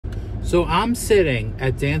So I'm sitting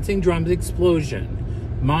at Dancing Drums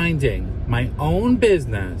Explosion, minding my own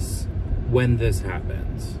business when this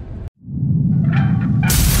happens.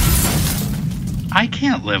 I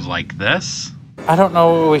can't live like this. I don't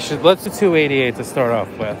know what we should... Let's do 288 to start off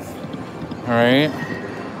with. All right?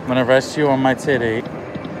 I'm gonna rest you on my titty.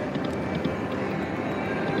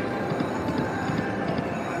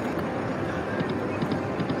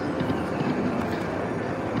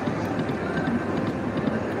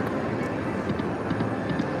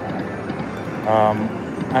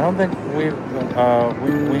 I don't think we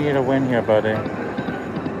need a win here, buddy.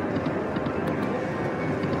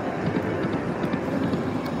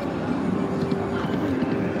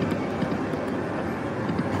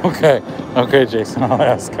 Okay, Jason, I'll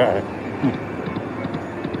ask her.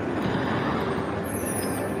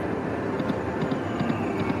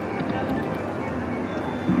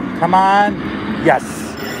 Come on. Yes.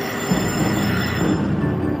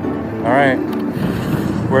 All right.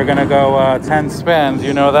 We're gonna go 10 spins.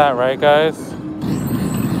 You know that, right, guys?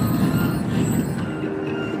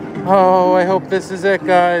 Oh, I hope this is it,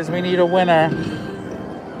 guys. We need a winner.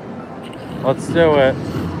 Let's do it.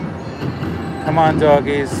 Come on,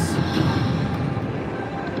 doggies.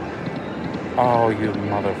 Oh, you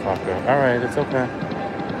motherfucker. All right, it's okay.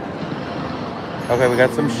 Okay, we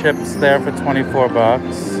got some chips there for 24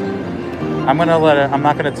 bucks. I'm gonna let it, I'm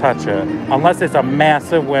not gonna touch it. Unless it's a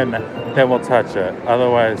massive win, then we'll touch it.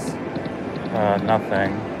 Otherwise,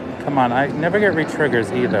 nothing. Come on, I never get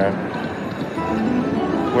re-triggers either.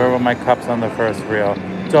 Where were my cups on the first reel?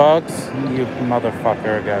 Dogs, you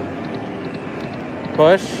motherfucker again.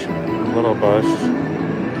 Bush, little bush.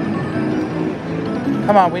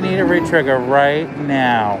 Come on, we need a re-trigger right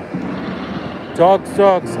now. Dogs.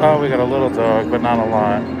 Oh, we got a little dog, but not a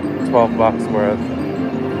lot. 12 bucks worth.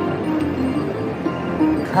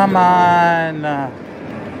 Come on.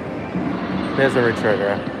 There's a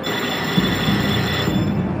re-trigger.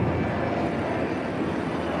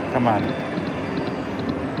 Come on.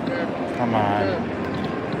 Come on.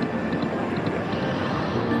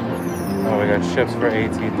 Oh, we got chips for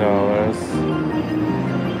 $18.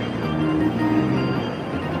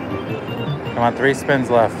 Come on, 3 spins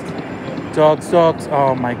left. Dogs.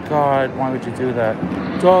 Oh my God, why would you do that?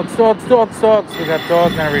 Dogs. We got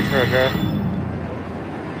dogs and a re-trigger.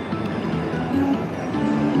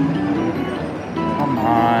 Come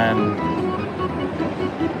on.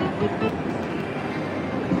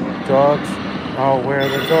 Dogs. Oh, where are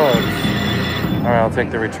the dogs? All right, I'll take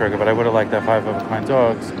the re-trigger, but I would have liked that 5 of a kind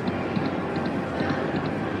dogs.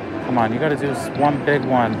 Come on, you got to do one big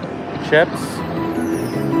one. Chips.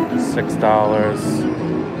 $6.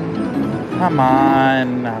 Come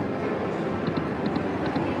on.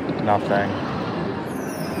 Nothing.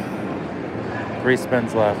 3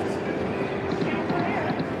 spins left.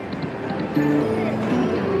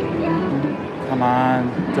 Come on.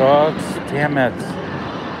 Dogs. Damn it.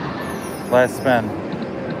 Last spin.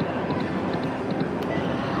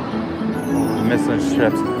 Oh, missing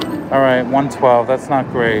chips. All right, 112. That's not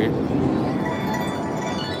great.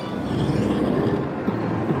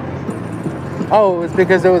 Oh, it was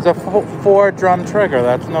because it was a 4 drum trigger.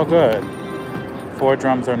 That's no good. 4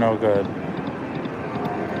 drums are no good.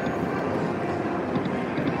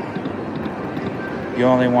 You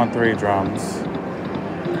only want 3 drums.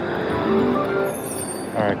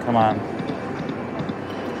 All right, come on.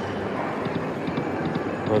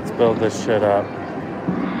 Let's build this shit up.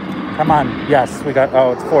 Come on. Yes, we got,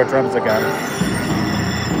 oh, it's 4 drums again.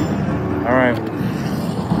 All right.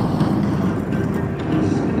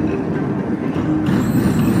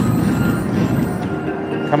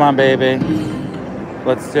 Come on, baby.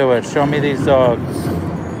 Let's do it. Show me these dogs.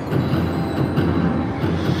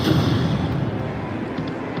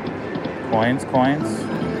 Coins.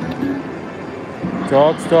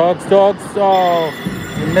 Dogs. Oh,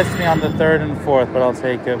 you missed me on the 3rd and 4th, but I'll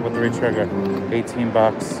take it with the re-trigger. 18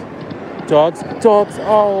 bucks. Dogs.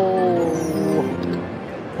 Oh.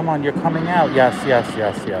 Come on, you're coming out. Yes.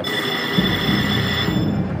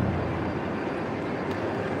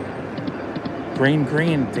 Green,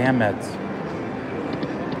 damn it.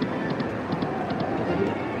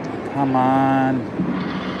 Come on.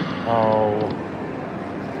 Oh.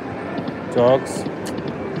 Dogs.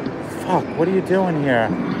 Fuck, what are you doing here?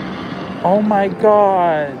 Oh my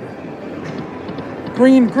God.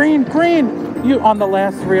 Green. You on the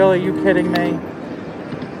last reel, are you kidding me?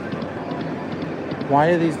 Why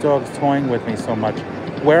are these dogs toying with me so much?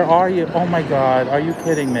 Where are you? Oh my God, are you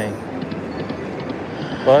kidding me?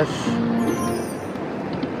 Bush.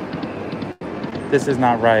 This is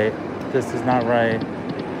not right.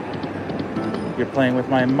 You're playing with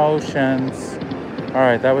my emotions. All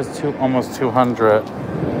right, that was almost 200. All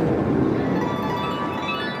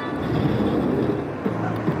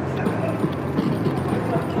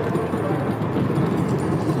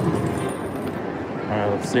right,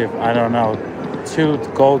 let's see if, I don't know, 2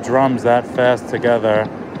 gold drums that fast together.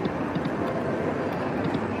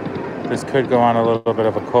 This could go on a little bit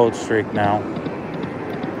of a cold streak now.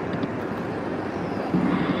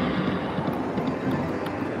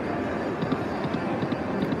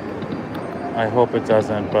 I hope it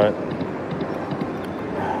doesn't, but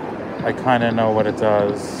I kind of know what it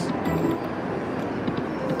does.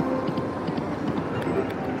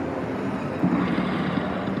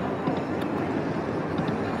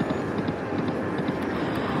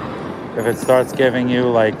 If it starts giving you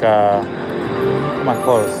like, come on,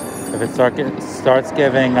 close. If it starts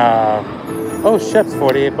giving, oh, ships,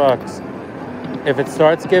 48 bucks. If it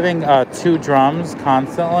starts giving 2 drums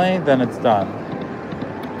constantly, then it's done.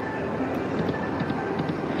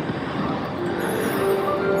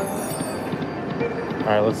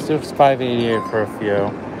 All right, let's do 588 for a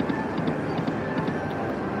few.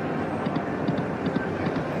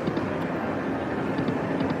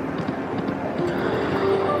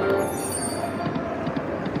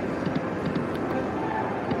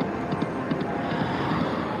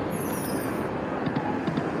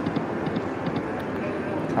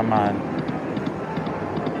 Come on.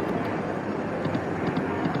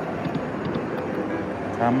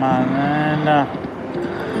 Come on, man.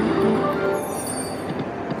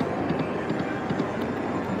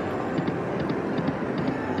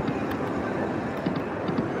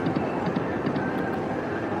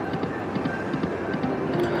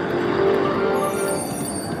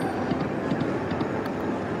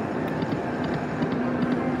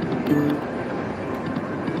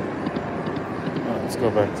 Go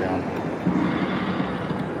back down.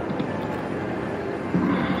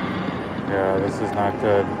 Yeah, this is not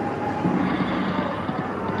good.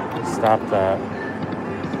 Stop that.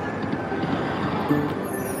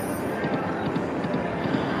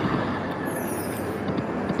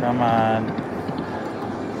 Come on.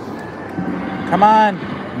 Come on.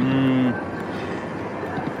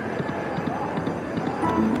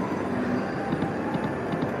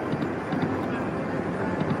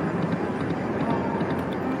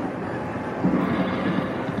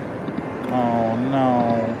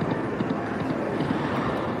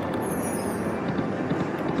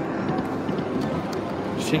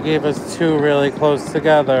 She gave us 2 really close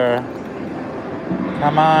together.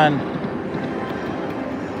 Come on.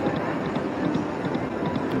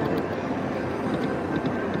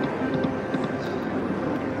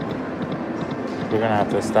 We're gonna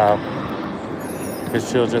have to stop because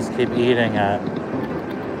she'll just keep eating it.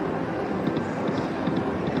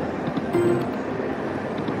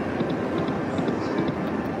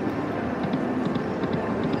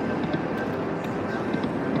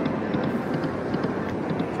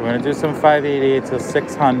 We're gonna do some 588 to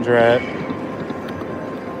 600.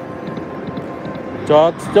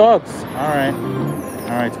 Dogs. All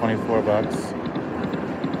right, 24 bucks.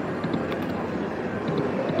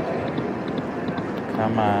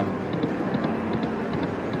 Come on.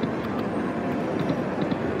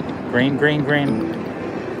 Green.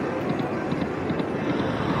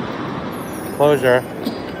 Closure.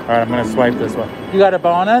 All right, I'm gonna swipe this one. You got a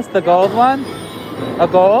bonus? The gold one? A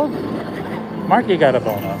gold? Marky got a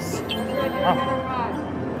bonus.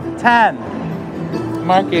 Oh. 10.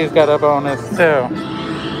 Marky's got a bonus too.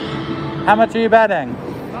 How much are you betting?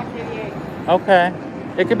 Okay.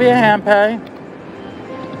 It could be a Handpay.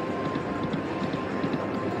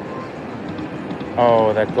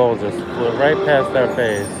 Oh, that gold just flew right past our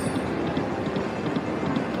face.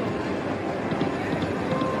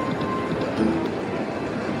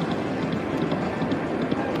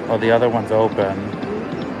 Oh, the other one's open.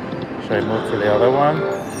 Should I move to the other one?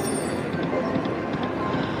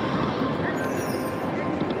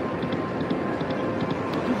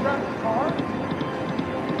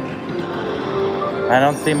 I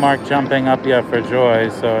don't see Mark jumping up yet for joy,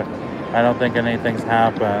 so I don't think anything's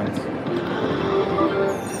happened.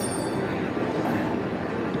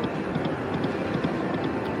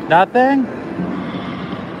 Nothing?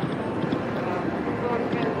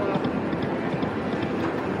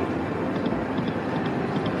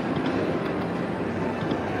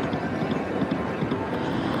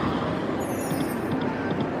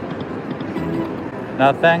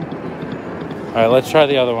 Nothing? All right, let's try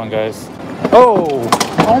the other one, guys.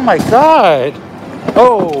 Oh my God.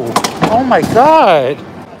 Oh my God.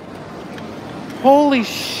 Holy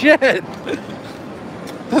shit.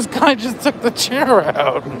 This guy just took the chair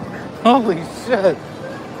out. Holy shit.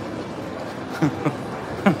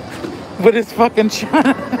 with his fucking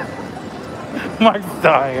chair. Mark's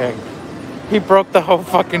dying. He broke the whole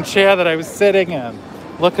fucking chair that I was sitting in.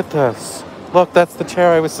 Look at this. Look, that's the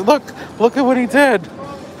chair I was... Look at what he did.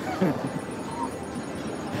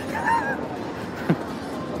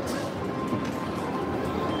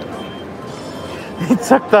 He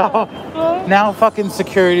took the whole... Now fucking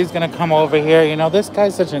security's gonna come over here. You know, this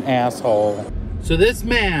guy's such an asshole. So this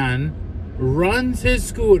man runs his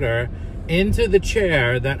scooter into the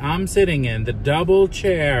chair that I'm sitting in, the double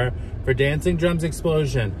chair for Dancing Drums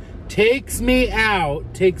Explosion. Takes me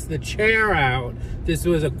out, takes the chair out. This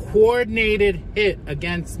was a coordinated hit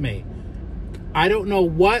against me. I don't know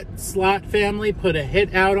what slot family put a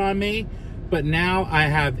hit out on me, but now I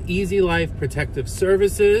have Easy Life Protective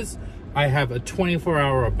Services. I have a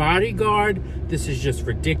 24-hour bodyguard. This is just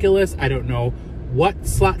ridiculous. I don't know what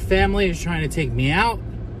slot family is trying to take me out,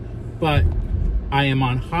 but I am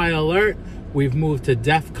on high alert. We've moved to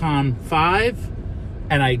DEFCON 5,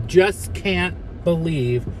 and I just can't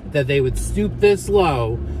believe that they would stoop this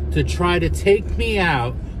low to try to take me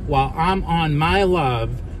out while I'm on my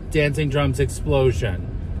love Dancing Drums Explosion.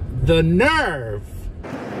 The nerve!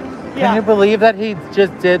 Yeah. Can you believe that he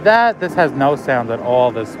just did that? This has no sound at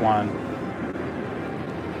all, this one.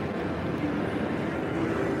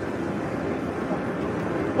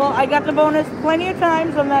 Well, I got the bonus plenty of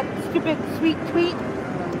times on that stupid sweet tweet.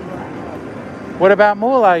 What about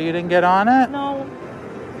Moolah? You didn't get on it? No.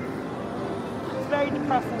 It's very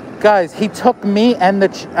depressing. Guys, he took me and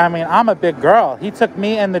I mean, I'm a big girl. He took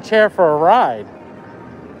me and the chair for a ride.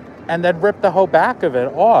 And then ripped the whole back of it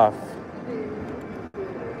off.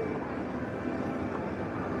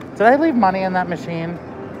 Did I leave money in that machine?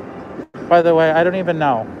 By the way, I don't even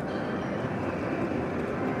know.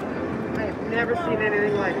 I've never seen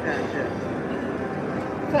anything like that shit.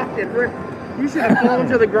 Fucking rip. You should have fallen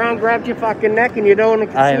to the ground, grabbed your fucking neck, and you don't in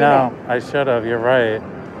the casino. I know. I should have. You're right.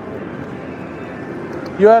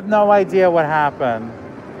 You have no idea what happened.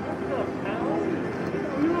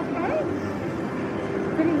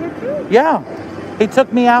 Did he hit you? Yeah. He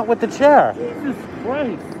took me out with the chair. Jesus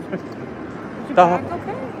Christ. Is your The- back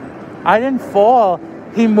okay? I didn't fall.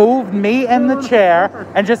 He moved me and the chair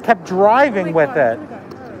and just kept driving with it.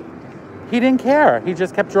 He didn't care. He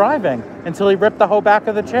just kept driving until he ripped the whole back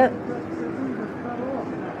of the chair.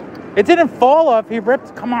 It didn't fall off. He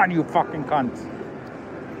ripped... Come on, you fucking cunt.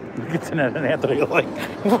 Look at Jeanette and Anthony like,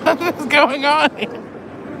 what is going on here?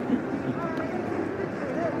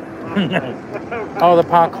 Oh, the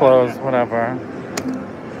pot closed. Whatever.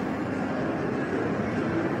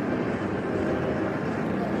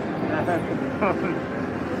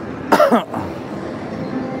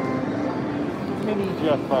 Maybe you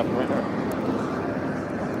just fucked with her.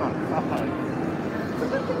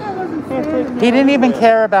 He didn't even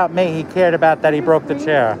care about me. He cared about that he broke the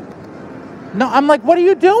chair. No, I'm like, what are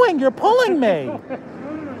you doing? You're pulling me.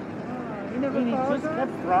 He just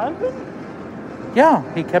kept driving? Yeah,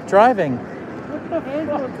 he kept driving. What the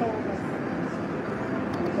fuck?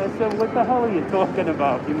 I said, what the hell are you talking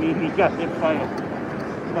about? You mean he got hit by a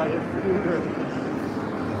scooter?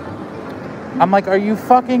 I'm like, are you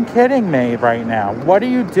fucking kidding me right now? What are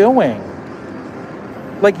you doing?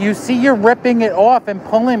 Like, you see you're ripping it off and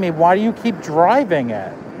pulling me. Why do you keep driving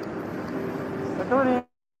it? I thought it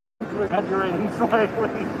was exaggerating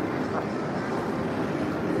slightly.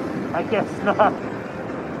 I guess not.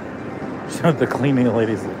 The cleaning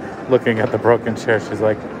lady's looking at the broken chair. She's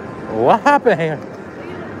like, what happened here?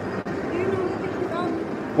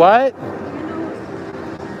 What?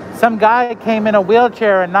 Some guy came in a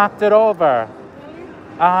wheelchair and knocked it over.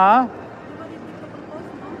 Uh-huh.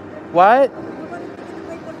 What?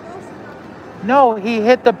 No, he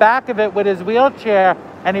hit the back of it with his wheelchair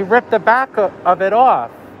and he ripped the back of it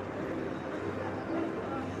off.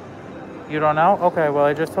 You don't know? Okay, well,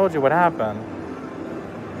 I just told you what happened.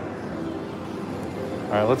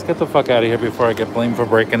 All right, let's get the fuck out of here before I get blamed for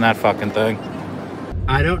breaking that fucking thing.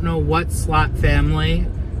 I don't know what slot family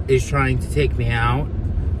is trying to take me out,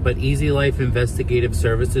 but Easy Life Investigative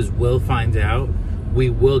Services will find out. We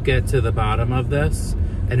will get to the bottom of this,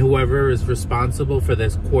 and whoever is responsible for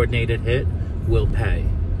this coordinated hit will pay.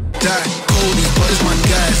 Die, Cody, what is my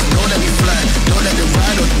guys? Know that we fly, know that we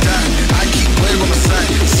ride or die. I keep well on my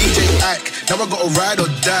side. CJ Ack, now I gotta ride or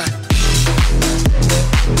die.